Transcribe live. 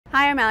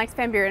Hi, I'm Alex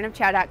Van Buren of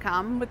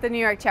CHOW.com with the New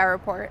York CHOW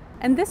Report.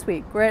 And this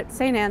week we're at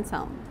St.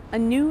 Anselm, a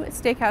new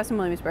steakhouse in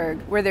Williamsburg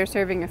where they're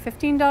serving a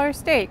 $15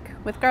 steak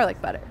with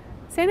garlic butter.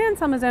 St.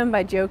 Anselm is owned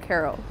by Joe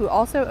Carroll, who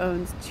also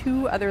owns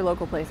 2 other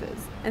local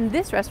places. And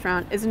this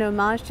restaurant is an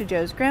homage to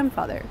Joe's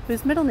grandfather,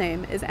 whose middle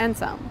name is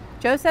Anselm.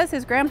 Joe says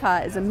his grandpa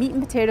is a meat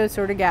and potatoes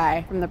sort of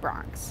guy from the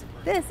Bronx.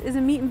 This is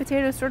a meat and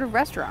potatoes sort of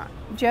restaurant.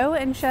 Joe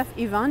and Chef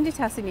Yvonne de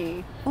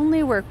Tassigny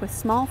only work with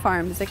small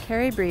farms that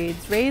carry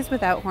breeds raised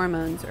without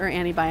hormones or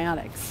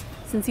antibiotics.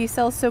 Since he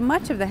sells so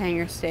much of the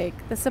hanger steak,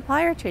 the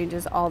supplier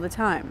changes all the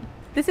time.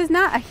 This is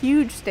not a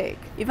huge steak.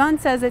 Yvonne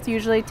says it's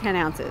usually 10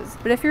 ounces,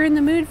 but if you're in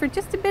the mood for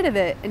just a bit of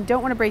it and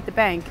don't want to break the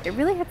bank, it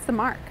really hits the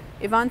mark.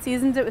 Yvonne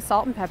seasons it with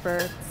salt and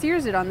pepper,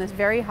 sears it on this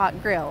very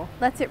hot grill,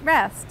 lets it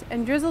rest,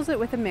 and drizzles it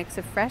with a mix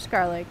of fresh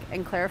garlic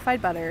and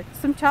clarified butter,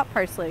 some chopped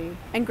parsley,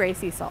 and gray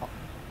sea salt.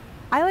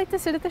 I like to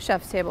sit at the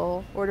chef's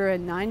table, order a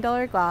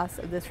 $9 glass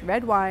of this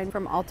red wine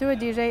from Alto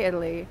Adige,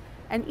 Italy,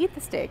 and eat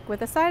the steak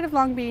with a side of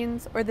long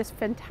beans or this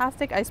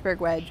fantastic iceberg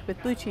wedge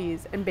with blue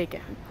cheese and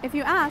bacon. If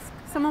you ask,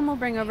 someone will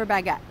bring over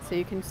baguette so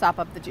you can sop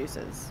up the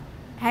juices.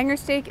 Hanger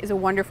steak is a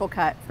wonderful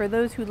cut for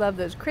those who love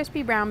those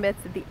crispy brown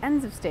bits at the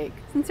ends of steak,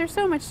 since there's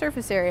so much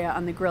surface area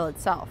on the grill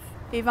itself.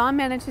 Yvonne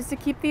manages to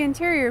keep the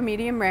interior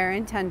medium rare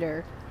and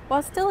tender,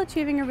 while still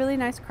achieving a really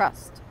nice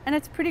crust. And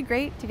it's pretty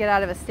great to get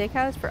out of a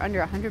steakhouse for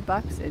under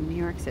 $100 in New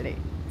York City.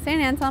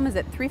 St. Anselm is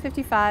at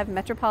 355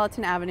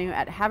 Metropolitan Avenue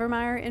at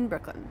Havermeyer in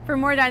Brooklyn. For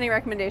more dining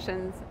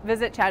recommendations,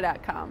 visit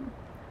CHOW.com.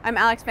 I'm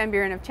Alex Van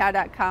Buren of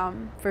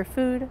CHOW.com for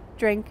food,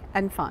 drink,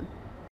 and fun.